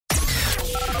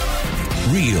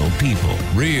Real people,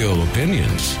 real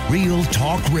opinions, real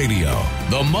talk radio.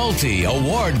 The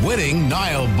multi-award-winning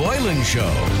Niall Boylan Show.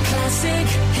 Classic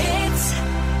hits.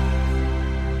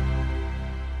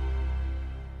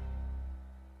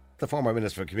 The former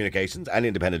Minister for Communications and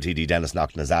Independent TD Denis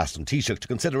Naughten has asked Taoiseach to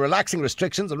consider relaxing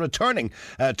restrictions and returning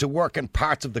to work in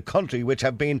parts of the country which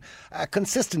have been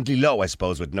consistently low, I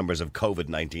suppose, with numbers of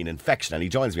COVID-19 infection. And he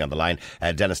joins me on the line,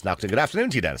 Denis Naughten. Good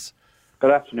afternoon to you, Denis. Good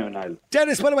afternoon, Niall.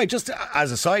 Dennis, by the way, just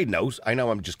as a side note, I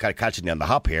know I'm just kind of catching you on the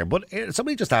hop here, but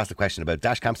somebody just asked a question about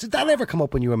dash cams. Did that ever come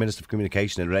up when you were Minister for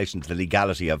Communication in relation to the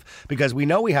legality of, because we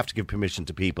know we have to give permission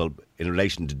to people in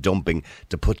relation to dumping,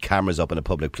 to put cameras up in a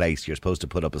public place. You're supposed to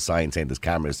put up a sign saying there's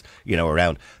cameras,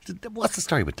 around. What's the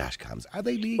story with dash cams? Are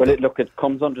they legal? Well, it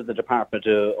comes under the Department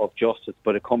of Justice,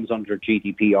 but it comes under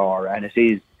GDPR, and it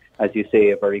is, as you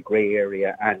say, a very grey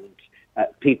area, and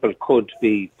people could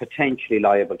be potentially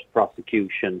liable to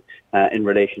prosecution in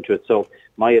relation to it. So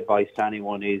my advice to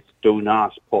anyone is do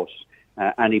not put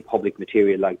any public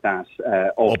material like that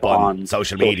up on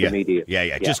social media.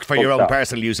 Yeah, just for your own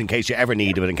personal use in case you ever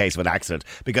need it in case of an accident,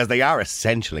 because they are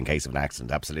essential in case of an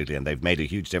accident, absolutely, and they've made a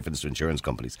huge difference to insurance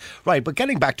companies. Right, but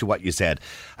getting back to what you said,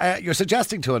 you're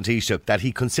suggesting to Taoiseach that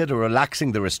he consider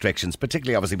relaxing the restrictions,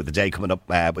 particularly obviously with the day coming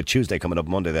up, with Tuesday coming up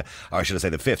Monday, or should I say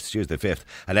the 5th, Tuesday the 5th,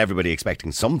 and everybody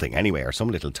expecting something anyway, or some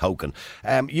little token.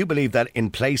 You believe that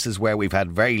in places where we've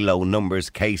had very low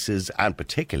numbers, cases, and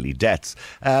particularly deaths,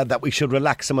 that we should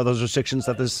relax some of those restrictions,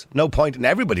 that there's no point in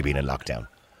everybody being in lockdown?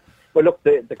 Well, look,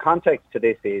 the context to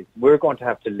this is we're going to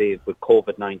have to live with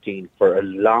COVID-19 for a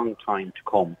long time to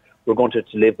come. We're going to have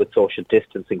to live with social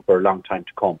distancing for a long time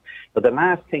to come. But the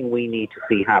last thing we need to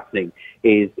see happening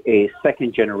is a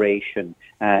second generation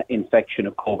infection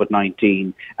of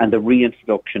COVID-19 and the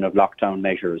reintroduction of lockdown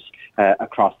measures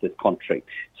across this country.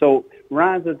 So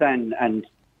rather than, and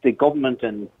the government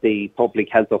and the public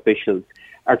health officials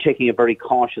are taking a very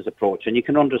cautious approach, and you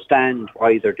can understand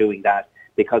why they're doing that,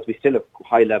 because we still have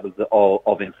high levels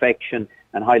of infection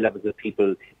and high levels of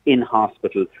people in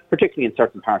hospital, particularly in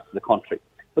certain parts of the country.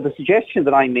 But the suggestion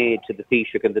that I made to the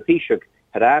Taoiseach, and the Taoiseach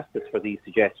had asked us for these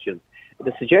suggestions,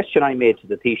 the suggestion I made to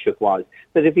the Taoiseach was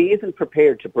that if he isn't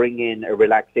prepared to bring in a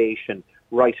relaxation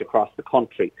right across the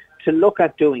country, to look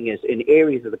at doing it in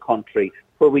areas of the country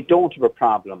where we don't have a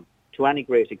problem to any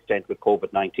great extent with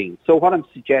COVID-19. So what I'm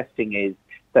suggesting is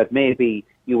that maybe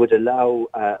you would allow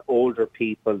older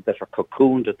people that are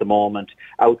cocooned at the moment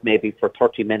out maybe for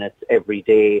 30 minutes every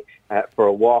day for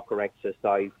a walk or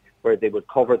exercise, where they would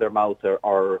cover their mouth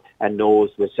or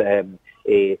nose with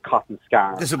a cotton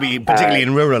scarf. This would be particularly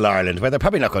in rural Ireland, where they're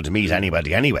probably not going to meet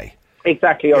anybody anyway.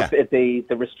 Exactly, or the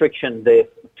restriction, the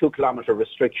 2 kilometre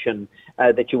restriction,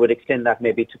 that you would extend that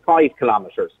maybe to 5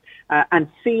 kilometres and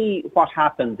see what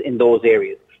happens in those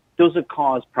areas. Does it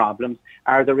cause problems?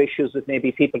 Are there issues with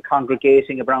maybe people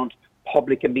congregating around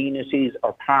public amenities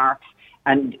or parks?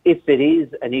 And if it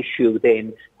is an issue,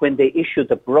 then when they issue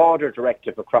the broader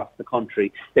directive across the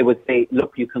country, they would say,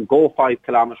 look, you can go 5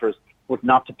 kilometres, but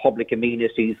not to public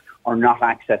amenities or not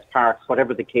access parks,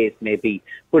 whatever the case may be.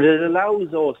 But it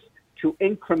allows us to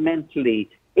incrementally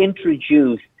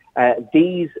introduce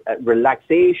these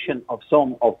relaxation of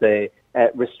some of the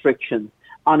restrictions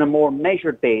on a more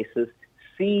measured basis,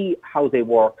 see how they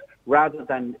work, rather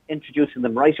than introducing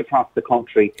them right across the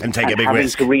country and take a big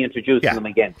risk to reintroduce them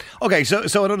again. Okay,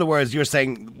 so in other words, you're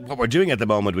saying what we're doing at the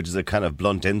moment, which is a kind of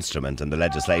blunt instrument, and the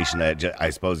legislation, I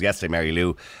suppose yesterday Mary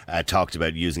Lou talked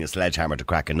about using a sledgehammer to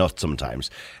crack a nut sometimes.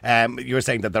 You're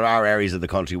saying that there are areas of the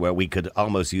country where we could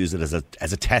almost use it as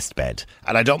a test bed,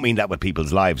 and I don't mean that with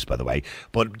people's lives, by the way,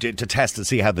 but to test and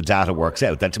see how the data works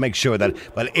out, that to make sure that,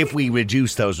 well, if we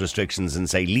reduce those restrictions in,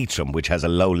 say, Leitrim, which has a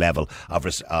low level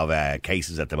of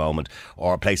cases at the moment,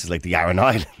 or places like the Aran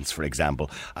Islands, for example,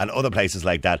 and other places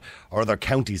like that, or other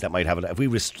counties that might have it. If we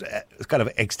kind of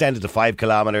extend it to 5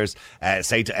 kilometres,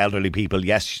 say to elderly people,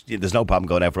 yes, there's no problem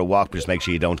going out for a walk, but just make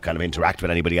sure you don't kind of interact with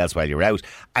anybody else while you're out.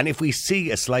 And if we see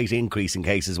a slight increase in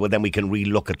cases, well, then we can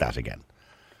relook at that again.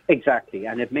 Exactly,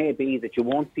 and it may be that you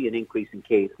won't see an increase in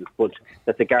cases, but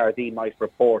that the Gardaí might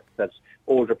report that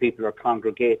older people are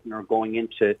congregating or going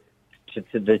into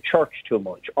the church too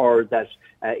much, or that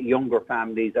younger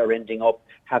families are ending up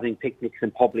having picnics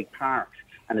in public parks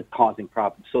and it's causing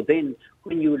problems. So then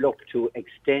when you look to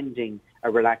extending a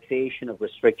relaxation of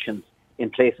restrictions in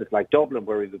places like Dublin,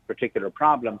 where we have a particular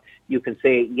problem, you can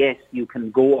say, yes, you can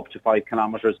go up to 5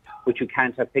 kilometres, but you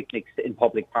can't have picnics in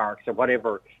public parks or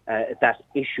whatever that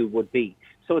issue would be.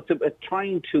 So it's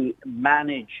trying to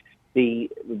manage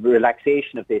the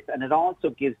relaxation of this, and it also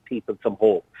gives people some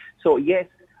hope. So yes,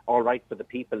 all right, for the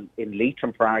people in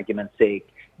Leitrim, for argument's sake,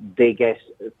 they get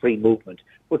free movement.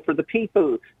 But for the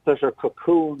people that are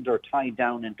cocooned or tied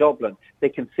down in Dublin, they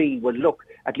can see, well, look,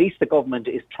 at least the government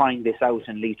is trying this out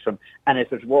in Leitrim, and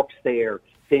if it works there,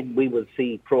 then we will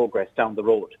see progress down the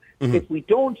road. Mm-hmm. If we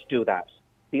don't do that,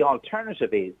 the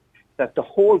alternative is that the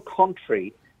whole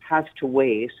country has to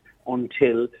wait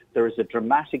until there is a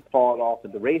dramatic fall off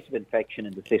in the rate of infection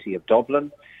in the city of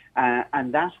Dublin.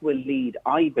 And that will lead,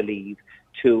 I believe,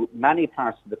 to many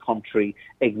parts of the country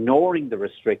ignoring the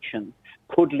restrictions,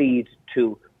 could lead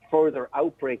to further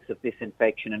outbreaks of this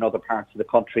infection in other parts of the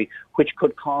country, which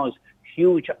could cause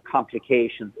huge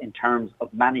complications in terms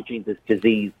of managing this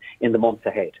disease in the months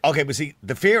ahead. Okay, but see,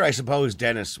 the fear, I suppose,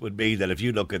 Dennis, would be that if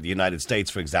you look at the United States,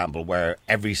 for example, where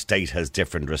every state has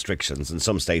different restrictions and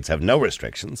some states have no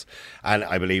restrictions, and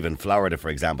I believe in Florida, for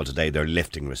example, today they're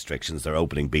lifting restrictions, they're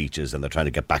opening beaches and they're trying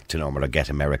to get back to normal or get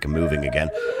America moving again,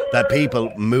 that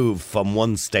people move from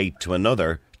one state to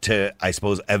another to, I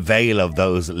suppose, avail of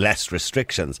those less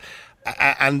restrictions.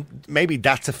 And maybe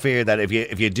that's a fear that if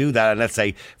you do that, and let's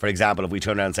say, for example, if we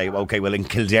turn around and say, okay, well, in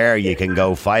Kildare you can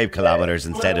go 5 kilometres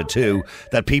instead of 2,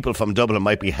 that people from Dublin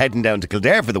might be heading down to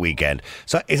Kildare for the weekend.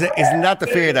 So isn't that the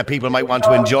fear that people might want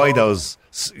to enjoy those,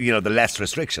 the less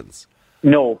restrictions?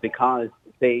 No, because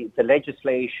the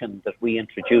legislation that we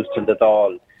introduced in the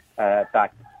Dáil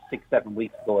back 6-7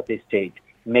 weeks ago at this stage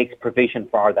makes provision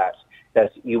for that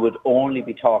you would only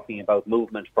be talking about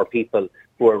movement for people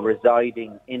who are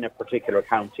residing in a particular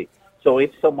county. So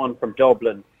if someone from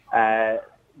Dublin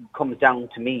comes down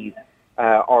to Meath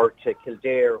or to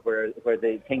Kildare where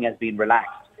the thing has been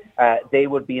relaxed, they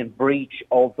would be in breach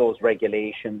of those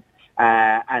regulations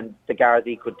and the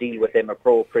Gardaí could deal with them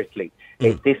appropriately.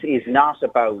 This is not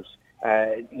about,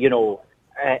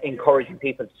 encouraging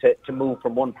people to move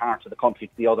from one part of the country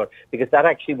to the other, because that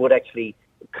would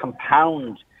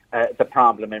compound the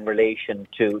problem in relation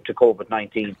to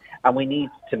COVID-19, and we need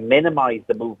to minimise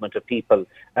the movement of people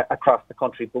across the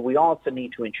country, but we also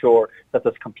need to ensure that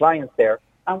there's compliance there,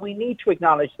 and we need to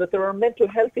acknowledge that there are mental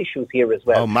health issues here as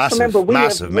well. Oh, massive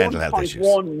mental health issues.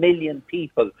 1.1 million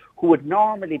people who would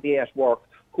normally be at work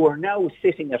who are now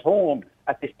sitting at home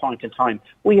at this point in time.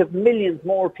 We have millions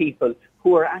more people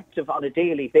who are active on a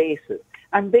daily basis,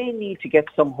 and they need to get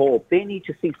some hope. They need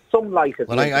to see some light at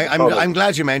the end of the tunnel. I'm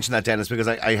glad you mentioned that, Dennis, because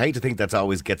I hate to think that's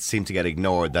always seem to get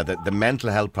ignored, that the mental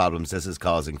health problems this is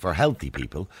causing for healthy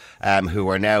people who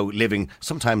are now living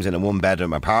sometimes in a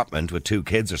one-bedroom apartment with 2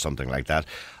 kids or something like that.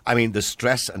 I mean, the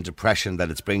stress and depression that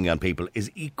it's bringing on people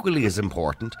is equally as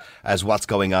important as what's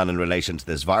going on in relation to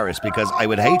this virus, because I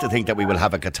would hate to think that we will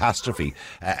have a catastrophe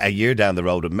a year down the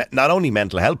road with not only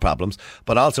mental health problems,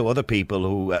 but also other people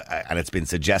who, and it's been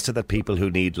suggested that people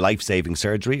who need life-saving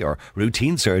surgery or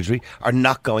routine surgery are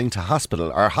not going to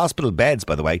hospital, or hospital beds,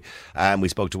 by the way. We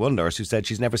spoke to one nurse who said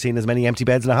she's never seen as many empty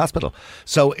beds in a hospital.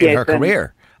 So in her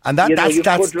career. And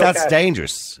that's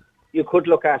dangerous. You could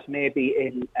look at maybe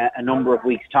in a number of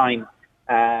weeks' time,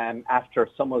 after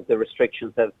some of the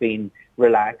restrictions have been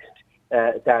relaxed,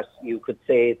 that you could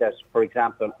say that, for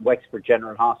example, Wexford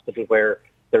General Hospital, where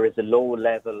there is a low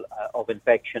level of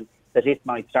infection, that it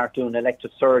might start doing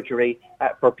elective surgery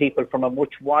for people from a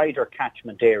much wider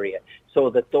catchment area, so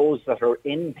that those that are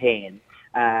in pain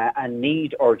and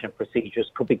need urgent procedures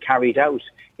could be carried out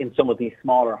in some of these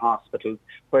smaller hospitals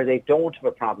where they don't have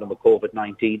a problem with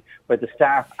COVID-19, where the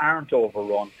staff aren't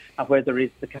overrun, and where there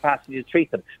is the capacity to treat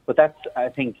them. But that's, I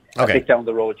think, a bit down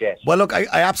the road yet. Well, look, I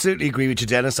absolutely agree with you,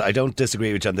 Dennis. I don't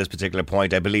disagree with you on this particular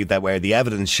point. I believe that where the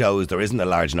evidence shows there isn't a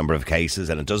large number of cases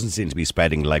and it doesn't seem to be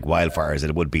spreading like wildfire as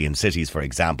it would be in cities, for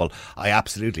example, I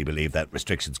absolutely believe that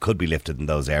restrictions could be lifted in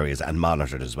those areas and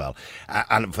monitored as well.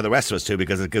 And for the rest of us too,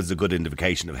 because it gives a good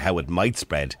indication of how it might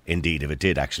spread, indeed, if it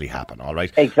did actually happen, all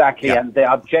right? Exactly, yeah. And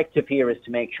the objective here is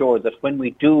to make sure that when we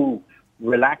do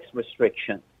relax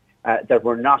restrictions, that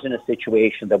we're not in a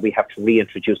situation that we have to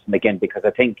reintroduce them again, because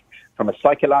I think from a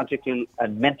psychological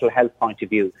and mental health point of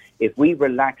view, if we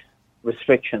relax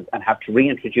restrictions and have to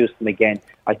reintroduce them again,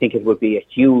 I think it would be a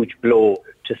huge blow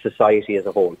to society as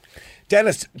a whole.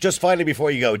 Dennis, just finally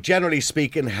before you go, generally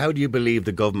speaking, how do you believe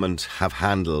the government have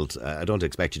handled, I don't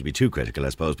expect you to be too critical, I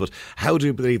suppose, but how do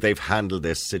you believe they've handled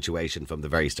this situation from the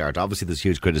very start? Obviously, there's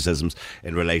huge criticisms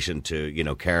in relation to,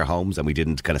 care homes, and we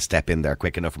didn't kind of step in there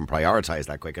quick enough and prioritise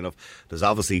that quick enough. There's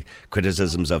obviously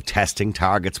criticisms of testing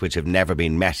targets, which have never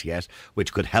been met yet,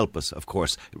 which could help us, of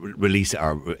course, release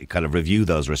or kind of review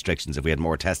those restrictions if we had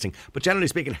more testing. But generally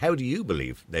speaking, how do you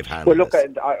believe they've handled this? Well,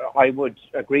 look, I would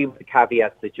agree with the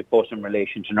caveats that you put in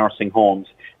relation to nursing homes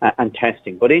and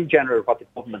testing. But in general, what the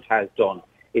government has done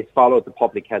is follow the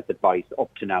public health advice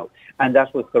up to now. And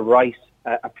that was the right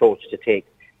approach to take.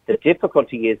 The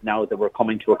difficulty is now that we're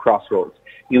coming to a crossroads.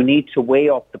 You need to weigh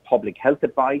up the public health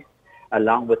advice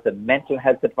along with the mental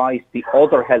health advice, the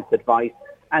other health advice,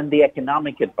 and the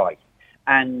economic advice.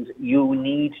 And you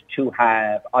need to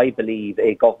have, I believe,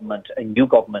 a new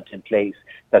government in place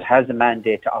that has a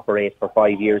mandate to operate for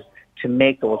 5 years to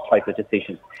make those type of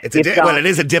decisions. It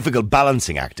is a difficult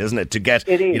balancing act, isn't it? To get,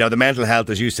 the mental health,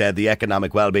 as you said, the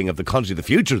economic well-being of the country, the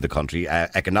future of the country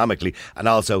economically, and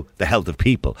also the health of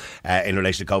people in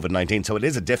relation to COVID-19. So it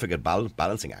is a difficult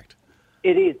balancing act.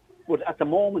 It is. But at the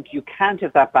moment, you can't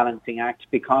have that balancing act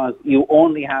because you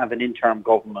only have an interim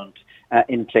government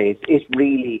in place. It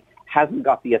really hasn't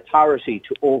got the authority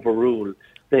to overrule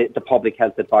the public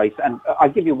health advice. And I'll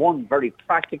give you one very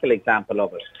practical example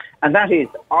of it. And that is,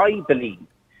 I believe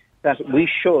that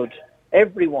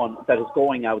everyone that is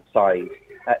going outside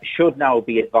should now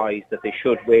be advised that they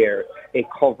should wear a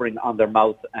covering on their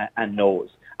mouth and nose.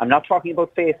 I'm not talking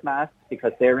about face masks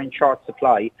because they're in short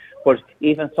supply, but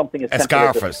even something as simple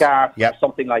as a scarf or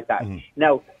something like that. Mm-hmm.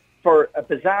 Now, for a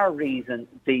bizarre reason,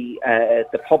 the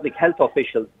public health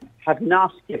officials have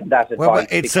not given that advice. Well,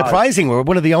 it's surprising. We're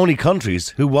one of the only countries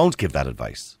who won't give that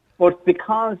advice. But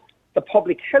because the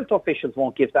public health officials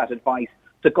won't give that advice,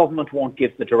 the government won't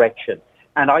give the direction.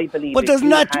 And I believe... But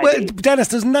Dennis,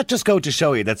 doesn't that just go to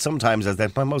show you that sometimes, as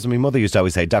my mother used to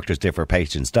always say, doctors differ,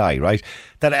 patients die, right?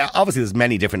 That obviously there's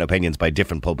many different opinions by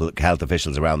different public health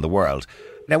officials around the world.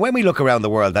 Now, when we look around the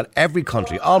world, that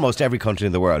almost every country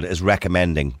in the world is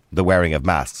recommending the wearing of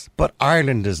masks, but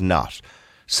Ireland is not.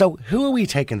 So who are we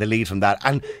taking the lead from that?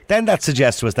 And then that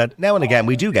suggests to us that now and again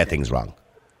we do get things wrong.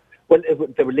 Well,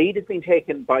 the lead has been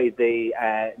taken by the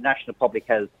National Public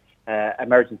Health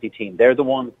emergency team. They're the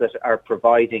ones that are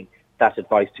providing that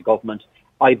advice to government.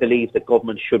 I believe that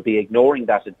government should be ignoring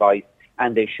that advice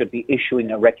and they should be issuing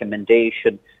a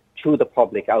recommendation to the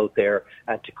public out there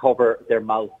to cover their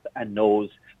mouth and nose,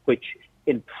 which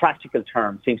in practical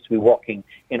terms seems to be working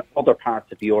in other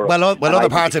parts of Europe. Well, other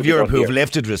parts of Europe who've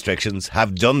lifted restrictions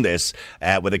have done this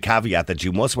with a caveat that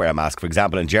you must wear a mask. For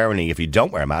example, in Germany, if you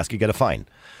don't wear a mask, you get a fine.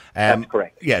 That's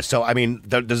correct. Yeah, so I mean,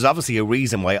 there's obviously a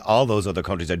reason why all those other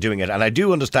countries are doing it, and I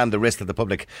do understand the risk that the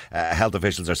public health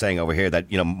officials are saying over here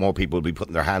that more people will be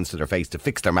putting their hands to their face to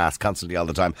fix their mask constantly all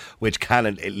the time, which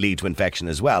can lead to infection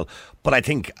as well. But I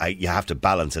think you have to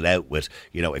balance it out with,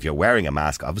 if you're wearing a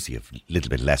mask, obviously you have a little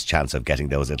bit less chance of getting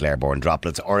those little airborne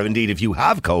droplets, or indeed if you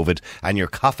have COVID and you're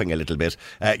coughing a little bit,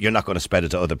 you're not going to spread it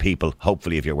to other people.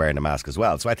 Hopefully, if you're wearing a mask as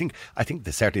well. So I think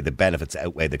certainly the benefits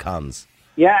outweigh the cons.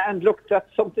 Yeah, and look, that's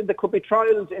something that could be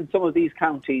trialled in some of these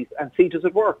counties and see does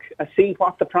it work, see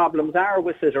what the problems are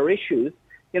with it or issues.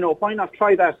 Why not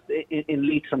try that in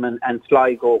Leitrim and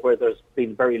Sligo where there's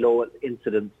been very low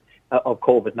incidence of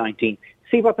COVID-19.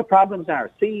 See what the problems are.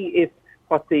 See if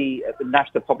what the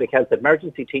National Public Health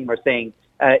Emergency Team are saying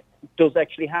does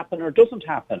actually happen or doesn't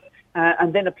happen,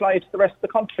 and then apply it to the rest of the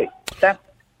country. That's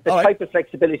the type of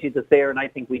flexibility that's there, and I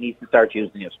think we need to start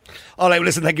using it. All right, well,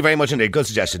 listen, thank you very much indeed. Good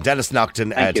suggestion. Denis Naughten,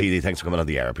 TD, thanks for coming on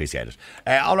the air. Appreciate it.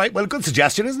 All right, well, good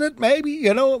suggestion, isn't it? Maybe,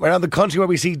 around the country where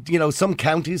we see, some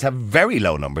counties have very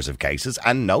low numbers of cases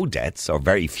and no deaths, or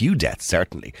very few deaths,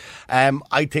 certainly.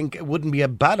 I think it wouldn't be a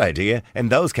bad idea in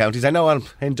those counties. I know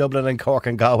in Dublin and Cork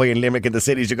and Galway and Limerick and the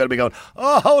cities, you're going to be going,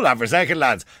 oh, hold on for a second,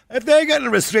 lads. If they're getting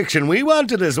a restriction, we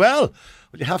want it as well.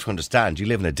 Well, you have to understand, you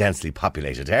live in a densely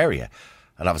populated area.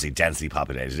 And obviously densely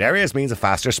populated areas means a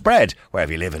faster spread. Where if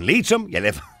you live in Leitrim, you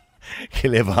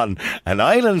live on an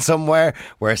island somewhere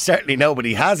where certainly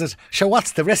nobody has it. Sure,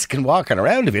 what's the risk in walking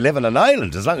around if you live on an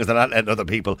island, as long as they're not letting other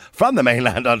people from the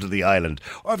mainland onto the island?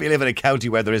 Or if you live in a county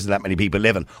where there isn't that many people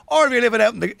living. Or if you're living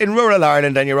out in rural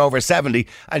Ireland and you're over 70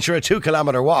 and sure, a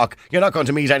 2-kilometre walk, you're not going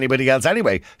to meet anybody else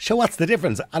anyway. Sure, what's the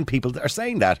difference? And people are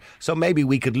saying that. So maybe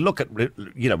we could look at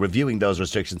reviewing those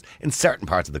restrictions in certain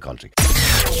parts of the country.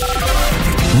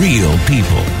 Real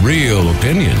people, real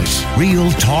opinions,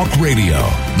 real talk radio.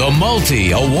 The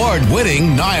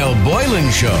multi-award-winning Niall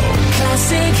Boylan Show.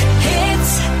 Classic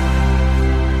hits.